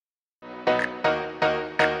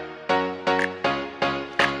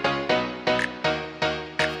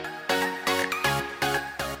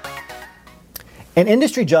An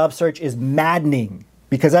industry job search is maddening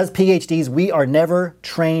because as PhDs, we are never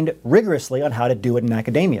trained rigorously on how to do it in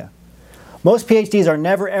academia. Most PhDs are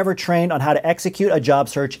never ever trained on how to execute a job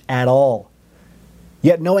search at all.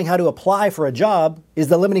 Yet knowing how to apply for a job is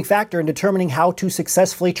the limiting factor in determining how to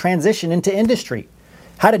successfully transition into industry,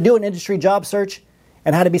 how to do an industry job search,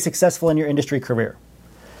 and how to be successful in your industry career.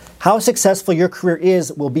 How successful your career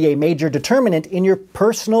is will be a major determinant in your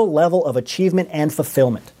personal level of achievement and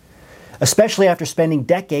fulfillment, especially after spending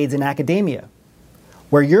decades in academia.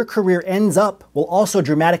 Where your career ends up will also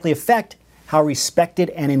dramatically affect how respected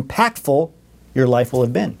and impactful your life will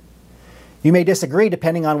have been. You may disagree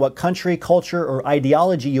depending on what country, culture, or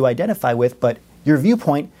ideology you identify with, but your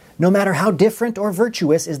viewpoint, no matter how different or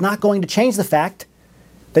virtuous, is not going to change the fact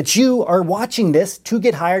that you are watching this to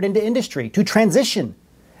get hired into industry, to transition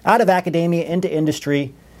out of academia into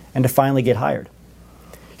industry, and to finally get hired.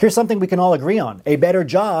 Here's something we can all agree on. A better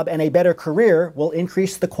job and a better career will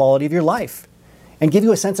increase the quality of your life and give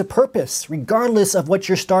you a sense of purpose, regardless of what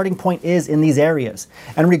your starting point is in these areas,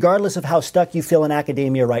 and regardless of how stuck you feel in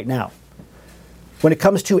academia right now. When it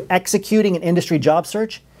comes to executing an industry job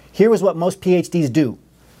search, here is what most PhDs do.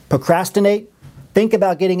 Procrastinate, think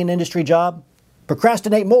about getting an industry job,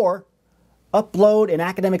 procrastinate more, upload an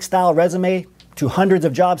academic-style resume to hundreds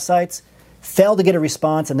of job sites, fail to get a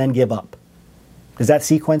response, and then give up. Does that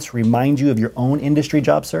sequence remind you of your own industry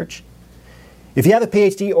job search? If you have a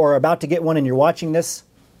PhD or are about to get one and you're watching this,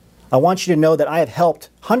 I want you to know that I have helped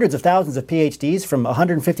hundreds of thousands of PhDs from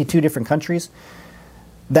 152 different countries,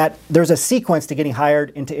 that there's a sequence to getting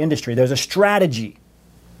hired into industry. There's a strategy.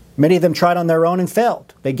 Many of them tried on their own and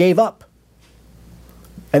failed. They gave up.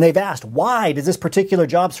 And they've asked, why does this particular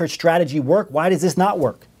job search strategy work? Why does this not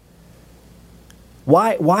work?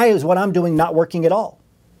 Why is what I'm doing not working at all?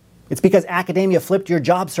 It's because academia flipped your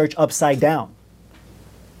job search upside down.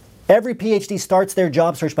 Every PhD starts their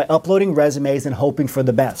job search by uploading resumes and hoping for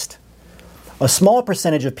the best. A small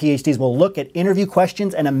percentage of PhDs will look at interview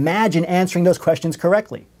questions and imagine answering those questions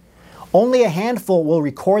correctly. Only a handful will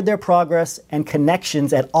record their progress and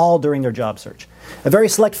connections at all during their job search. A very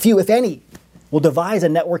select few, if any, will devise a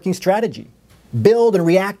networking strategy, build and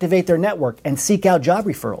reactivate their network, and seek out job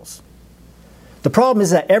referrals. The problem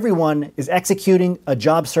is that everyone is executing a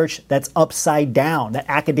job search that's upside down, that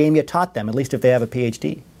academia taught them, at least if they have a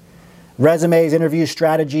PhD. Resumes, interviews,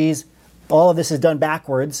 strategies, all of this is done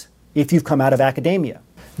backwards if you've come out of academia.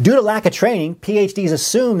 Due to lack of training, PhDs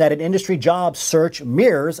assume that an industry job search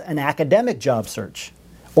mirrors an academic job search.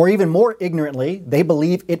 Or even more ignorantly, they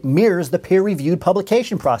believe it mirrors the peer-reviewed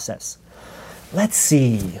publication process. Let's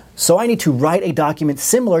see. So I need to write a document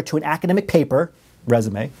similar to an academic paper,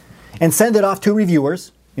 resume, and send it off to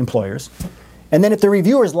reviewers, employers. And then if the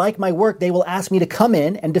reviewers like my work, they will ask me to come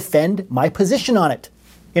in and defend my position on it,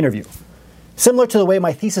 interview. Similar to the way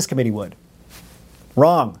my thesis committee would.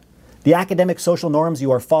 Wrong. The academic social norms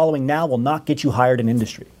you are following now will not get you hired in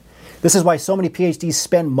industry. This is why so many PhDs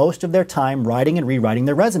spend most of their time writing and rewriting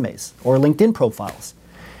their resumes or LinkedIn profiles.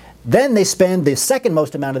 Then they spend the second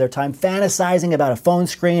most amount of their time fantasizing about a phone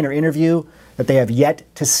screen or interview that they have yet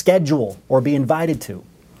to schedule or be invited to.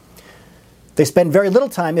 They spend very little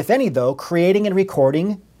time, if any, though, creating and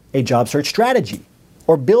recording a job search strategy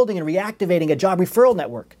or building and reactivating a job referral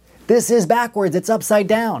network. This is backwards. It's upside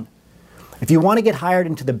down. If you want to get hired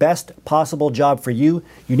into the best possible job for you,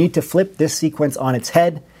 you need to flip this sequence on its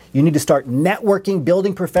head. You need to start networking,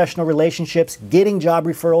 building professional relationships, getting job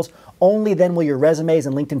referrals. Only then will your resumes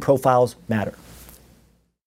and LinkedIn profiles matter.